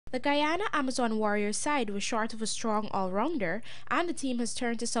The Guyana Amazon Warriors side was short of a strong all-rounder, and the team has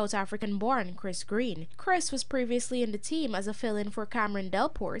turned to South African-born Chris Greene. Chris was previously in the team as a fill-in for Cameron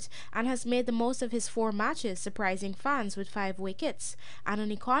Delport and has made the most of his 4 matches, surprising fans with 5 wickets and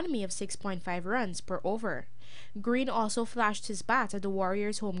an economy of 6.5 runs per over. Greene also flashed his bat at the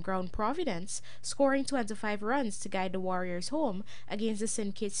Warriors' home ground Providence, scoring 25 runs to guide the Warriors home against the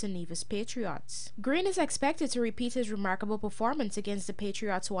St. Kitts and Nevis Patriots. Greene is expected to repeat his remarkable performance against the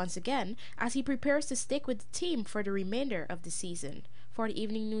Patriots once again as he prepares to stick with the team for the remainder of the season. For the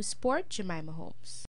Evening News Sport, Jemima Holmes.